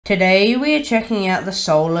Today we are checking out the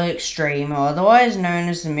Solar Xtreme, or otherwise known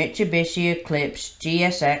as the Mitsubishi Eclipse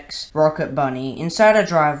GSX Rocket Bunny, inside a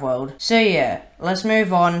drive world. So yeah, let's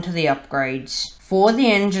move on to the upgrades. For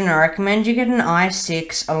the engine, I recommend you get an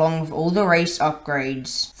i6 along with all the race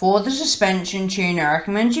upgrades. For the suspension tune, I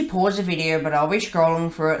recommend you pause the video, but I'll be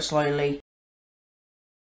scrolling through it slowly.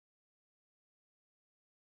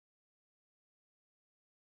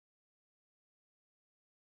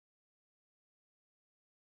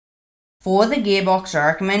 For the gearbox, I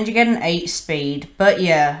recommend you get an 8-speed, but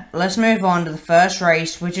yeah, let's move on to the first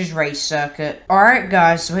race, which is Race Circuit. Alright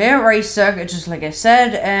guys, so we're at Race Circuit just like I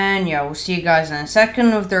said, and yeah, we'll see you guys in a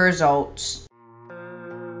second with the results.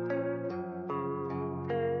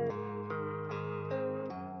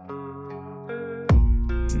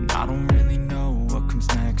 I don't really know what comes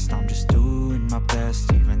next, I'm just doing my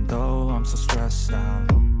best, even though I'm so stressed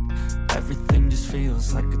out. Everything just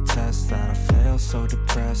feels like a test that I fail, so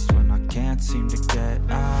depressed when I can't seem to get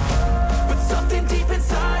out. But something deep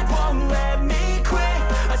inside won't let me quit.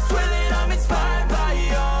 I swear that I'm inspired by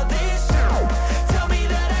all this shit. Tell me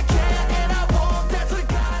that I can and I won't, that's what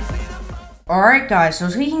guides me the most. Alright guys,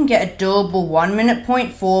 so we can get a doable 1 minute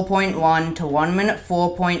point 4.1 to 1 minute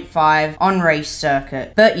 4.5 on Race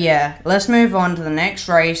Circuit. But yeah, let's move on to the next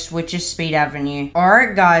race, which is Speed Avenue.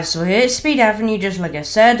 Alright guys, so here's Speed Avenue just like I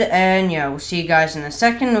said, and yeah, we'll see you guys in a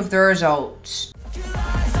second with the results.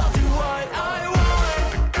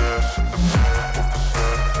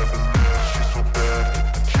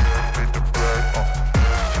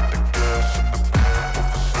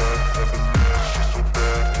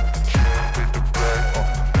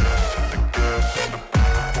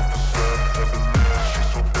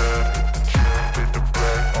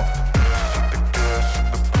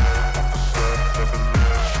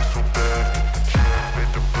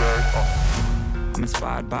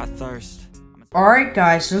 Inspired by thirst. Alright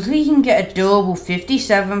guys, so we can get a doable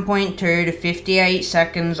 57.2 to 58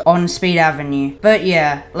 seconds on Speed Avenue. But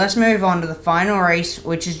yeah, let's move on to the final race,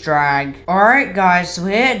 which is Drag. Alright guys, so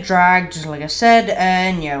we're at Drag, just like I said,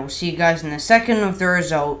 and yeah, we'll see you guys in a second with the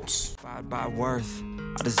results. Inspired by worth,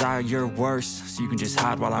 I desire your worst, so you can just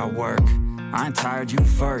hide while I work. I ain't tired, you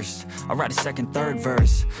first. I'll write a second, third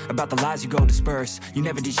verse about the lies you go disperse. You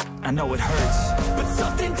never did shit, I know it hurts, but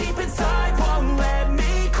something deep inside won't let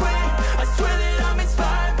me quit. I swear that I'm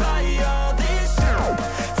inspired by all this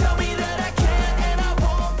shit. Tell me that I can and I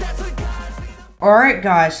won't, that's what guides me. Alright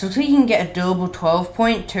guys, so we can get a doable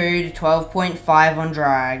 12.2 to 12.5 on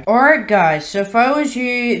Drag. Alright guys, so if I was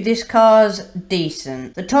you, this car's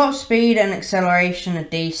decent. The top speed and acceleration are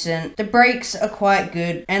decent, the brakes are quite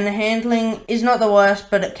good, and the handling is not the worst,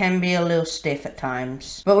 but it can be a little stiff at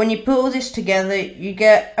times. But when you put all this together, you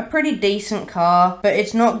get a pretty decent car, but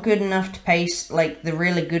it's not good enough to pace like the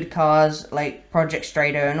really good cars like Project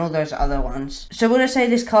Strato and all those other ones. So would I say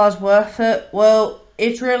this car's worth it? Well,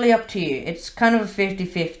 it's really up to you. It's kind of a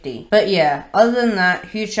 50-50. But yeah, other than that,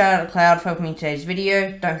 huge shout out to Cloud for helping me in today's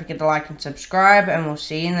video. Don't forget to like and subscribe, and we'll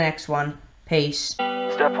see you in the next one. Peace.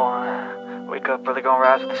 Step 1, wake up early, gonna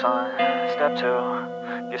rise with the sun. Step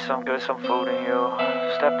 2, get some good, some food in you.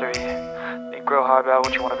 Step 3, think real hard about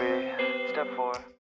what you wanna be.